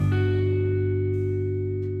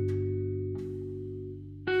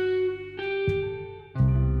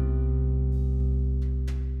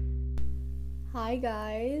Hi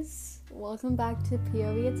guys, welcome back to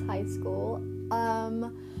POV It's High School.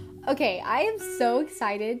 Okay, I am so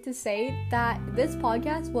excited to say that this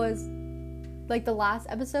podcast was, the last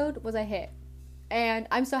episode was a hit. And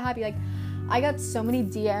I'm so happy, I got so many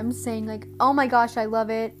DMs saying, oh my gosh, I love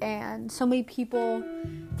it, and so many people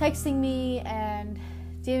texting me and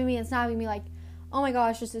DMing me and snapping me oh my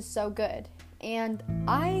gosh, this is so good. And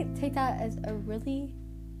I take that as a really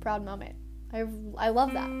proud moment. I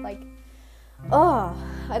love that.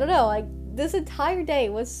 I don't know, this entire day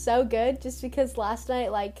was so good just because last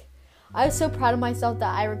night, I was so proud of myself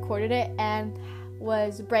that I recorded it and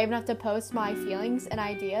was brave enough to post my feelings and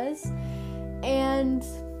ideas, and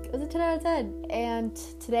it was a 10 out of 10. And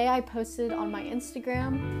today I posted on my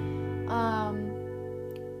Instagram,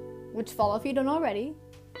 which follow if you don't already.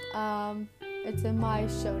 It's in my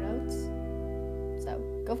show notes, so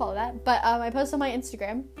go follow that. But I posted on my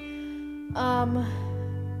Instagram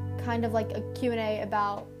kind of a Q&A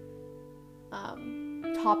about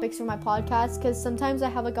topics for my podcast, because sometimes I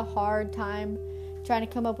have a hard time trying to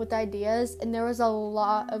come up with ideas, and there was a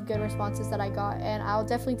lot of good responses that I got, and I'll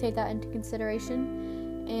definitely take that into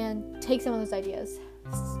consideration and take some of those ideas.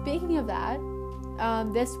 Speaking of that,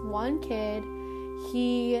 this one kid,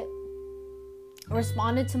 he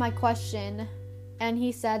responded to my question, and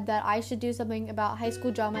he said that I should do something about high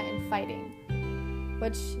school drama and fighting,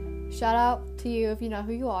 which, shout out to you if you know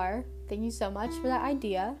who you are. Thank you so much for that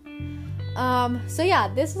idea. So yeah,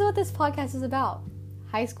 this is what this podcast is about.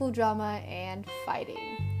 High school drama and fighting.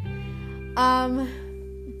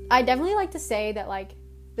 I definitely like to say that,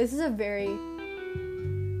 this is a very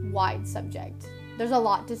wide subject. There's a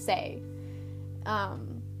lot to say.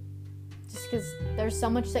 Just because there's so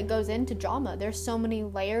much that goes into drama. There's so many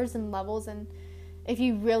layers and levels, and if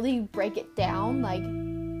you really break it down,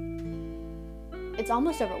 it's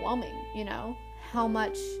almost overwhelming, how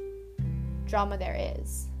much drama there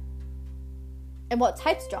is. And what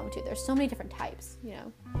types of drama too. There's so many different types,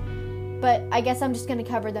 But I guess I'm just going to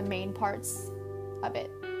cover the main parts of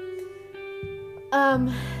it.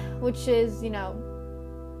 Which is,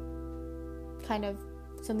 kind of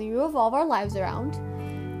something we revolve our lives around,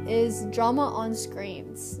 is drama on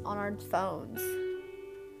screens, on our phones.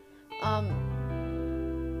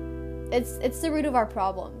 It's the root of our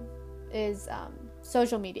problem, is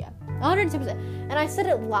social media, 110%. And I said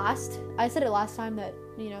it last time that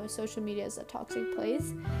social media is a toxic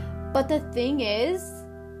place. But the thing is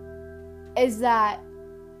that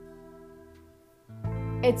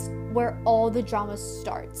it's where all the drama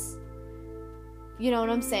starts. You know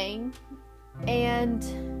what I'm saying? And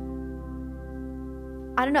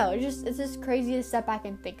I don't know, it's just crazy to step back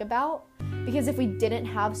and think about, because if we didn't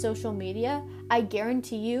have social media, I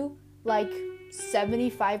guarantee you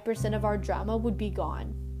 75% of our drama would be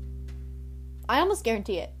gone. I almost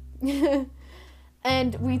guarantee it.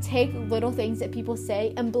 And we take little things that people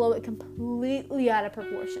say and blow it completely out of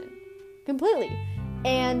proportion. Completely.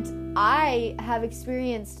 And I have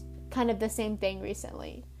experienced kind of the same thing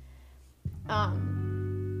recently.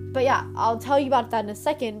 But yeah, I'll tell you about that in a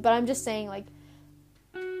second, but I'm just saying,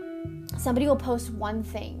 somebody will post one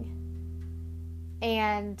thing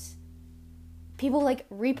and people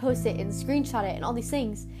repost it and screenshot it and all these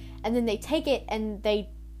things, and then they take it and they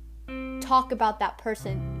talk about that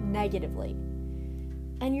person negatively,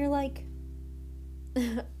 and you're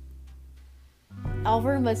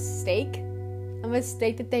over a mistake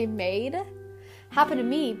that they made. Happened to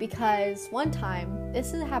me because one time,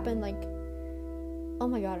 this has happened oh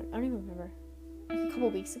my god, I don't even remember, a couple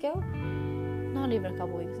weeks ago. Not even a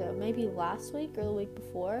couple weeks ago, maybe last week or the week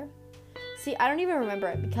before. See, I don't even remember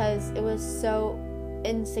it because it was so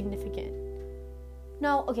insignificant.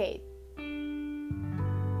 No, okay.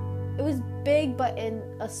 It was big, but in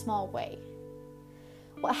a small way.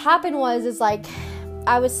 What happened was I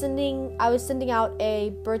was sending out a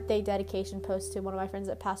birthday dedication post to one of my friends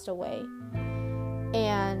that passed away,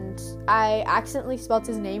 and I accidentally spelled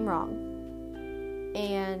his name wrong.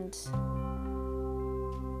 And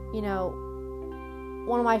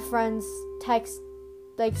one of my friends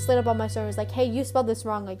slid up on my story and was hey, you spelled this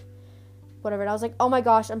wrong, whatever. And I was oh my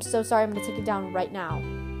gosh, I'm so sorry, I'm gonna take it down right now.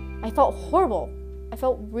 I felt horrible. I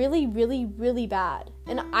felt really, really, really bad.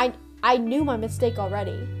 And I knew my mistake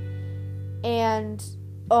already. And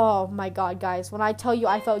oh my god, guys, when I tell you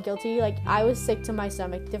I felt guilty, I was sick to my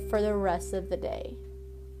stomach for the rest of the day.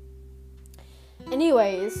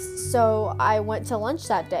 Anyways, so I went to lunch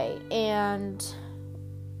that day, and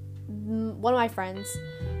one of my friends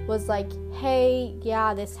was hey,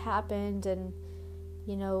 yeah, this happened, and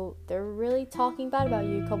they're really talking bad about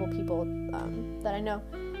you, a couple people that I know.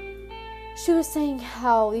 She was saying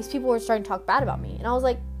how these people were starting to talk bad about me, and I was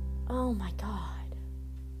oh my god,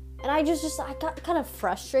 And I got kind of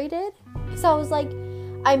frustrated because I was like,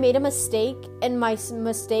 I made a mistake, and my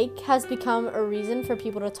mistake has become a reason for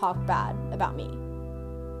people to talk bad about me.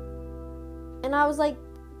 And I was like,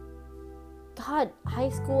 God,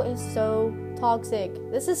 high school is so toxic.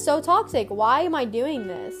 This is so toxic. Why am I doing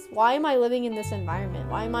this? Why am I living in this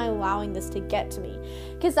environment? Why am I allowing this to get to me?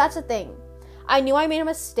 Because that's the thing. I knew I made a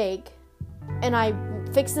mistake, and I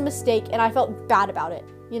fixed the mistake, and I felt bad about it,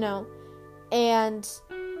 you know? And,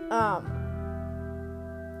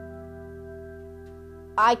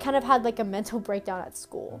 I kind of had like a mental breakdown at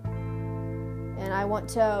school. And I went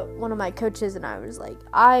to one of my coaches, and I was like,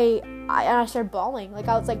 I started bawling. Like,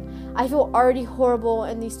 I was like, I feel already horrible,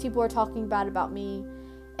 and these people are talking bad about me,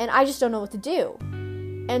 and I just don't know what to do.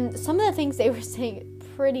 And some of the things they were saying,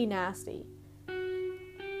 pretty nasty.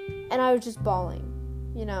 And I was just bawling,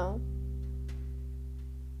 you know?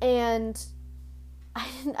 And I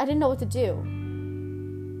didn't know what to do.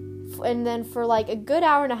 And then for like a good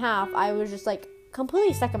hour and a half, I was just like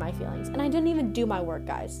completely stuck in my feelings, and I didn't even do my work,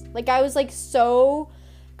 guys. Like, I was like so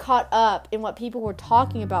caught up in what people were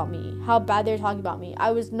talking about me, how bad they were talking about me.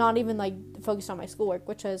 I was not even like focused on my schoolwork,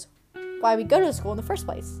 which is why we go to school in the first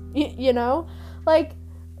place. You know, like,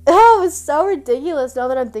 oh, it was so ridiculous now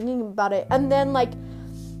that I'm thinking about it. And then like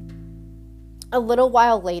a little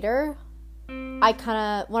while later, when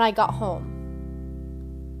I got home,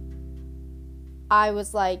 I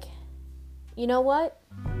was like, you know what?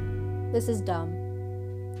 This is dumb.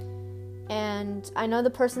 And I know the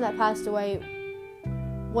person that passed away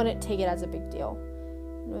wouldn't take it as a big deal.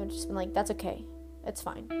 It would just been like, that's okay. It's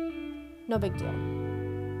fine. No big deal.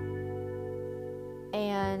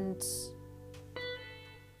 And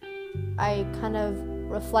I kind of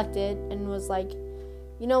reflected and was like,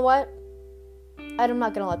 you know what? I'm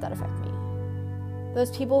not going to let that affect me.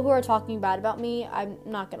 Those people who are talking bad about me, I'm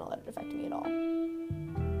not going to let it affect me at all.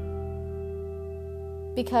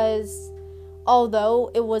 Because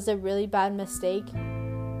although it was a really bad mistake,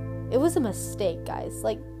 it was a mistake, guys.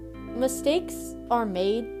 Like, mistakes are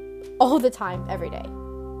made all the time, every day.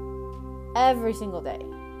 Every single day.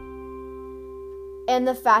 And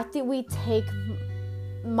the fact that we take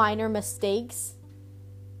minor mistakes,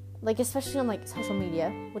 like, especially on, like, social media,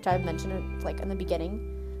 which I've mentioned, like, in the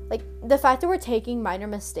beginning, like, the fact that we're taking minor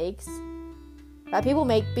mistakes that people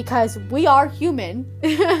make because we are human,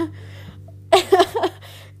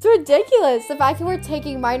 it's ridiculous. The fact that we're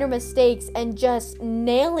taking minor mistakes and just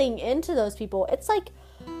nailing into those people. It's like,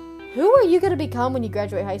 who are you going to become when you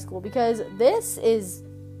graduate high school? Because this is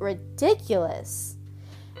ridiculous.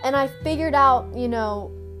 And I figured out, you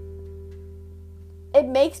know, it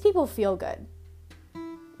makes people feel good.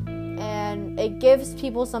 And it gives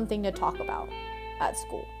people something to talk about at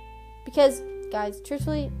school. Because, guys,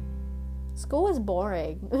 truthfully, school is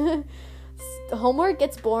boring. Homework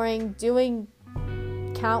gets boring. Doing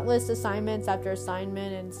countless assignments after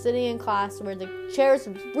assignment and sitting in class where the chair is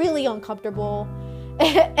really uncomfortable.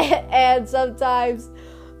 And sometimes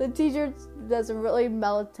the teacher does a really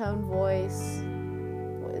monotone voice.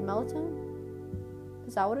 What, monotone?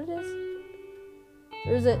 Is that what it is?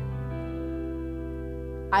 Or is it?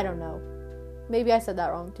 I don't know. Maybe I said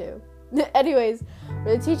that wrong too. Anyways,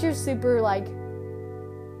 the teacher's super like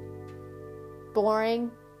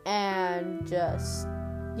boring and just,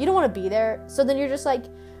 you don't want to be there. So then you're just like,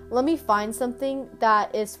 let me find something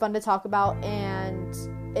that is fun to talk about and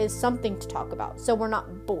is something to talk about, so we're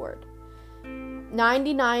not bored.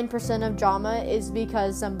 99% of drama is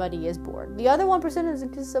because somebody is bored. The other 1% is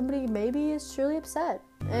because somebody maybe is truly upset.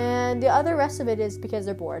 And the other rest of it is because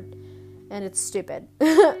they're bored. And it's stupid.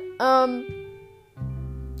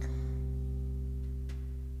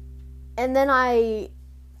 And then I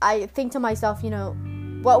think to myself, you know,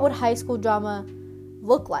 what would high school drama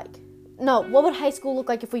look like? No, what would high school look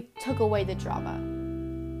like if we took away the drama?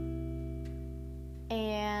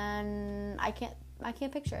 And I can't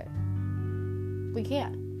picture it. We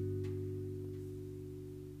can't.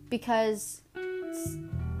 Because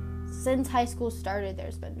since high school started,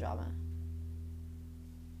 there's been drama.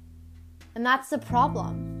 And that's the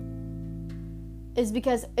problem. Is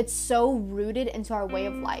because it's so rooted into our way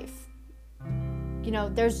of life. You know,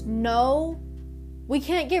 we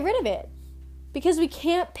can't get rid of it. Because we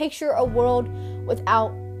can't picture a world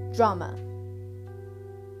without drama.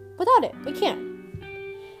 Without it, we can't.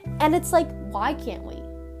 And it's like, why can't we?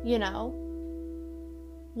 You know?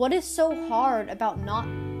 What is so hard about not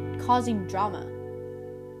causing drama?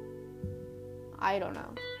 I don't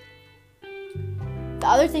know. The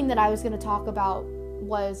other thing that I was going to talk about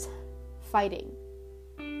was fighting.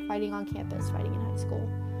 Fighting on campus, fighting in high school.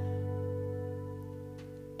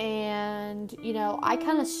 And, you know, I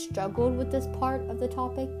kind of struggled with this part of the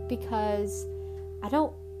topic because I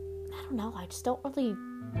don't know, I just don't really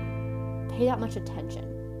pay that much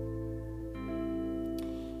attention.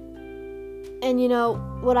 And, you know,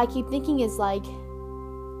 what I keep thinking is, like,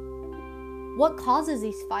 what causes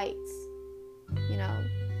these fights? You know?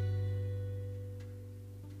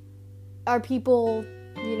 Are people,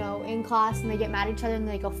 you know, in class and they get mad at each other and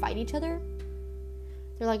they go fight each other?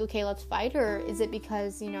 They're like, okay, let's fight? Or is it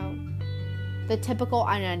because, you know, the typical,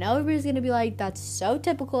 and I know everybody's gonna be like, that's so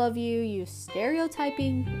typical of you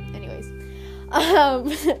stereotyping. Anyways,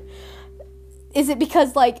 is it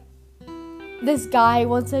because, like, this guy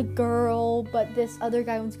wants a girl, but this other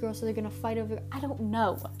guy wants a girl, so they're gonna fight over? I don't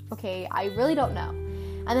know. Okay, I really don't know.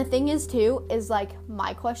 And the thing is, too, is, like,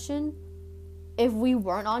 my question, if we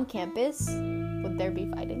weren't on campus, would there be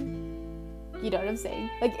fighting? You know what I'm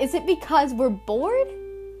saying? Like, is it because we're bored?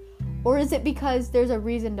 Or is it because there's a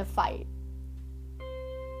reason to fight?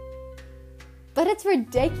 But it's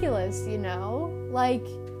ridiculous, you know? Like,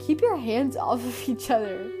 keep your hands off of each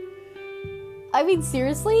other. I mean,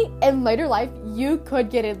 seriously, in later life, you could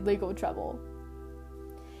get in legal trouble.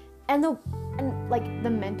 And the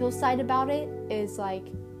mental side about it is, like,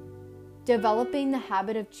 developing the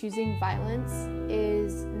habit of choosing violence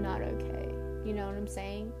is not okay. You know what I'm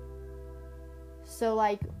saying? So,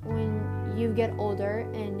 like, when you get older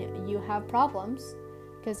and you have problems,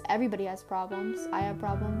 because everybody has problems. I have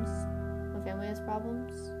problems. My family has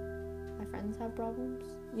problems. My friends have problems.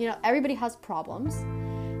 You know, everybody has problems.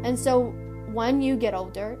 And so when you get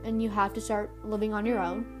older and you have to start living on your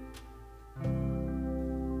own,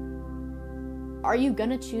 are you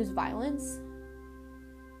gonna choose violence?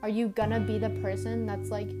 Are you gonna be the person that's,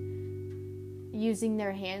 like, using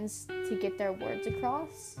their hands to get their words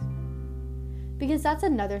across? Because that's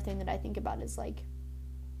another thing that I think about is, like,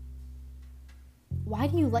 why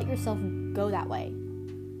do you let yourself go that way?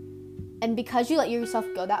 And because you let yourself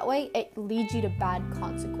go that way, it leads you to bad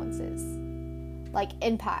consequences. Like,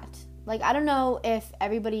 impact. Like, I don't know if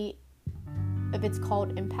it's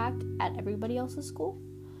called impact at everybody else's school.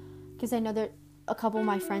 Because I know that a couple of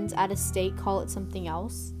my friends at a state call it something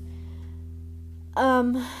else.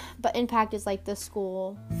 But impact is, like, the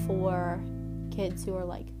school for kids who are,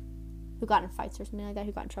 like, who got in fights or something like that,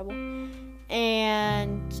 who got in trouble.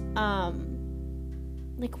 And,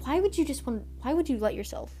 like, why would you let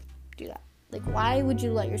yourself do that? Like, why would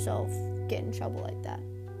you let yourself get in trouble like that?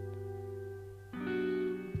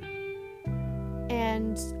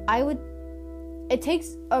 And it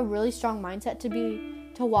takes a really strong mindset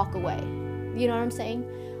to walk away. You know what I'm saying?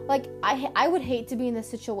 Like, I would hate to be in this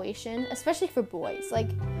situation, especially for boys. Like,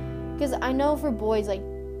 because I know for boys, like,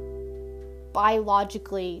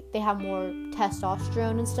 biologically, they have more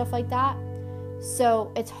testosterone and stuff like that.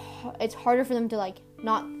 So it's harder for them to, like,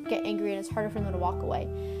 not get angry, and it's harder for them to walk away.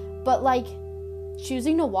 But, like,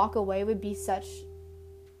 choosing to walk away would be such,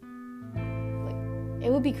 like,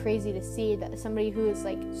 it would be crazy to see that somebody who is,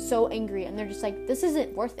 like, so angry and they're just like, this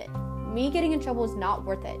isn't worth it. Me getting in trouble is not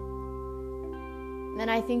worth it.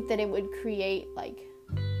 And I think that it would create, like,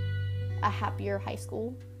 a happier high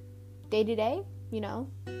school day to day, you know?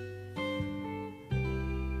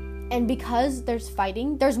 And because there's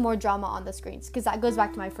fighting, there's more drama on the screens. Because that goes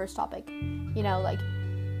back to my first topic. You know, like,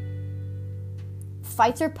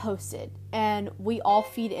 fights are posted and we all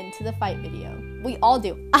feed into the fight video. We all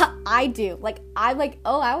do. I do. Like, I'm like,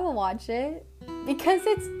 oh, I will watch it. Because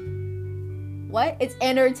it's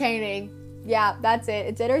entertaining. Yeah, that's it.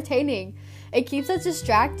 It's entertaining. It keeps us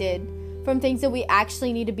distracted from things that we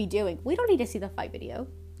actually need to be doing. We don't need to see the fight video.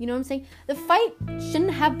 You know what I'm saying? The fight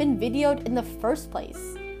shouldn't have been videoed in the first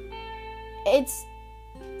place. It's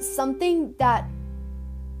something that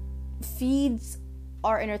feeds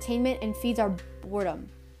our entertainment and feeds our boredom.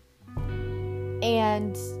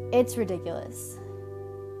 And it's ridiculous.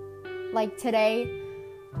 Like, today,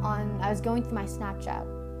 I was going through my Snapchat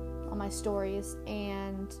on my stories,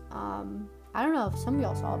 and I don't know if some of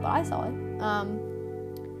y'all saw it, but I saw it.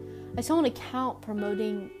 I saw an account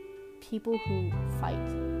promoting people who fight,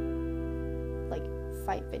 like,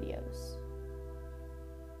 fight videos.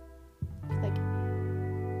 Like,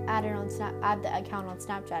 add the account on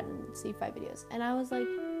Snapchat and see fight videos. And I was like,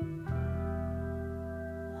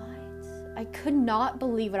 what? I could not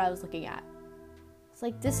believe what I was looking at. It's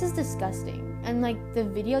like, this is disgusting. And, like, the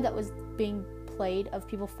video that was being played of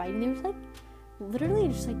people fighting, they were, like, literally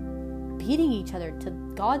just, like, beating each other to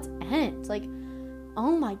God's end. Like,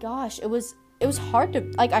 oh my gosh, it was hard to,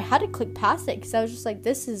 like, I had to click past it because I was just like,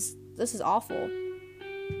 this is awful.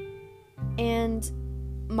 And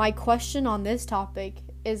my question on this topic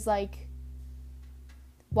is, like,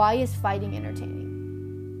 why is fighting entertaining?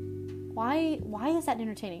 Why is that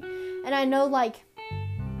entertaining? And I know, like,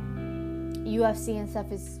 UFC and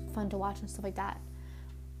stuff is fun to watch and stuff like that,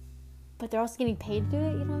 but they're also getting paid to do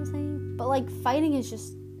it, you know what I'm saying? But, like, fighting is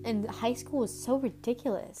just, in high school, is so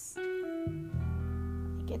ridiculous.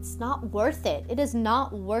 Like, it's not worth it. It is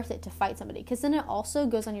not worth it to fight somebody, because then it also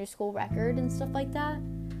goes on your school record and stuff like that,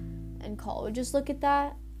 and colleges look at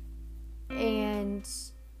that, and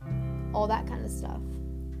all that kind of stuff.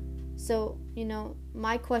 So, you know,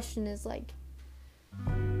 my question is, like,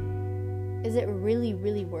 is it really,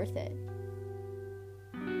 really worth it?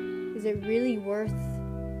 Is it really worth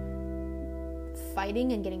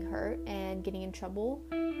fighting and getting hurt and getting in trouble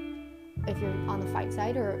if you're on the fight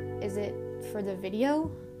side? Or is it for the video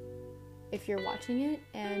if you're watching it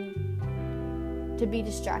and to be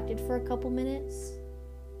distracted for a couple minutes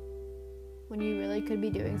when you really could be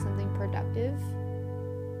doing something productive?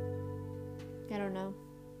 I don't know.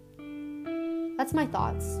 That's my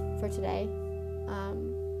thoughts for today.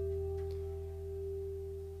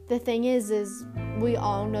 The thing is we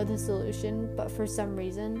all know the solution, but for some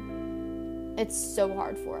reason, it's so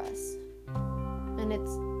hard for us. And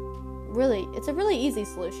it's a really easy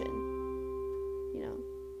solution. You know,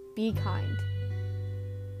 be kind.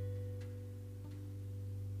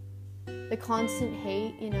 The constant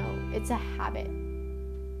hate, you know, it's a habit.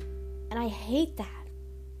 And I hate that.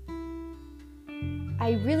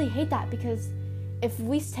 I really hate that, because if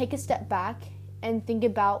we take a step back and think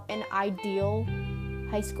about an ideal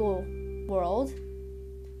high school world,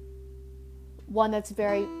 one that's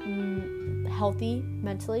very healthy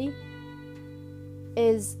mentally,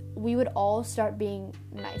 is we would all start being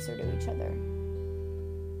nicer to each other.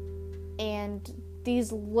 And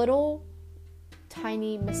these little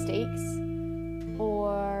tiny mistakes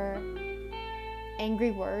or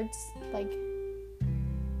angry words, like,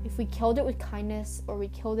 if we killed it with kindness, or we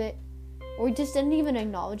just didn't even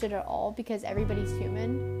acknowledge it at all because everybody's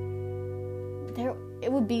human,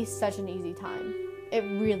 it would be such an easy time. It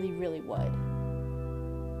really, really would.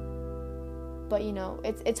 But, you know,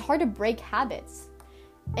 it's hard to break habits.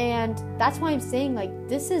 And that's why I'm saying, like,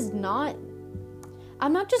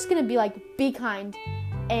 I'm not just gonna be like, be kind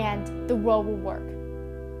and the world will work.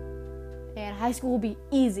 And high school will be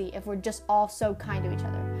easy if we're just all so kind to each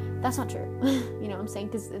other. That's not true. You know what I'm saying?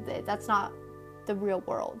 Because that's not the real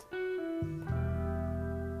world.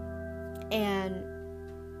 And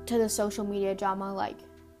to the social media drama, like,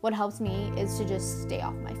 what helps me is to just stay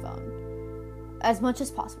off my phone as much as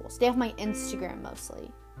possible. Stay off my Instagram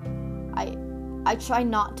mostly. I try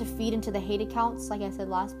not to feed into the hate accounts, like I said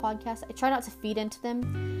last podcast. I try not to feed into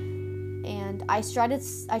them. And I try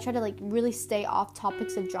to like really stay off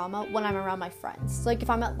topics of drama when I'm around my friends. Like, if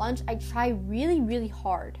I'm at lunch, I try really, really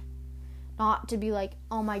hard not to be like,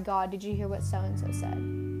 oh my god, did you hear what so-and-so said?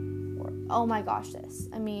 Or, oh my gosh, this.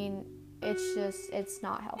 I mean, it's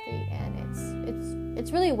not healthy, and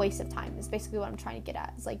it's really a waste of time. It's basically what I'm trying to get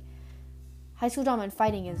at. It's like, high school drama and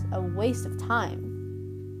fighting is a waste of time.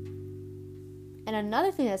 And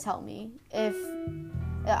another thing that's helped me, I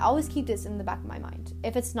always keep this in the back of my mind.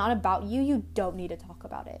 If it's not about you, you don't need to talk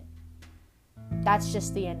about it. That's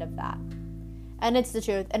just the end of that. And it's the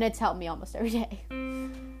truth, and it's helped me almost every day.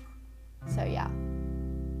 So yeah.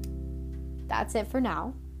 That's it for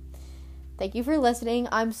now. Thank you for listening.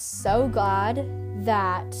 I'm so glad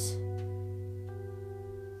that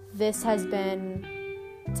this has been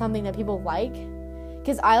something that people like,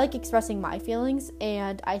 because I like expressing my feelings,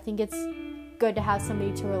 and I think it's good to have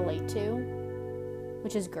somebody to relate to,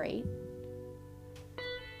 which is great.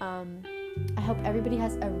 I hope everybody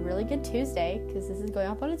has a really good Tuesday, because this is going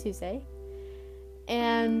up on a Tuesday.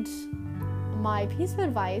 And my piece of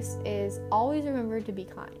advice is always remember to be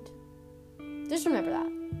kind. Just remember that.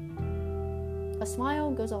 A smile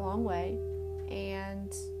goes a long way,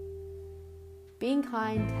 and being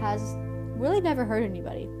kind has really never hurt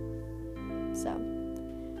anybody. So,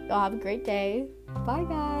 y'all have a great day. Bye,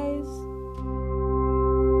 guys.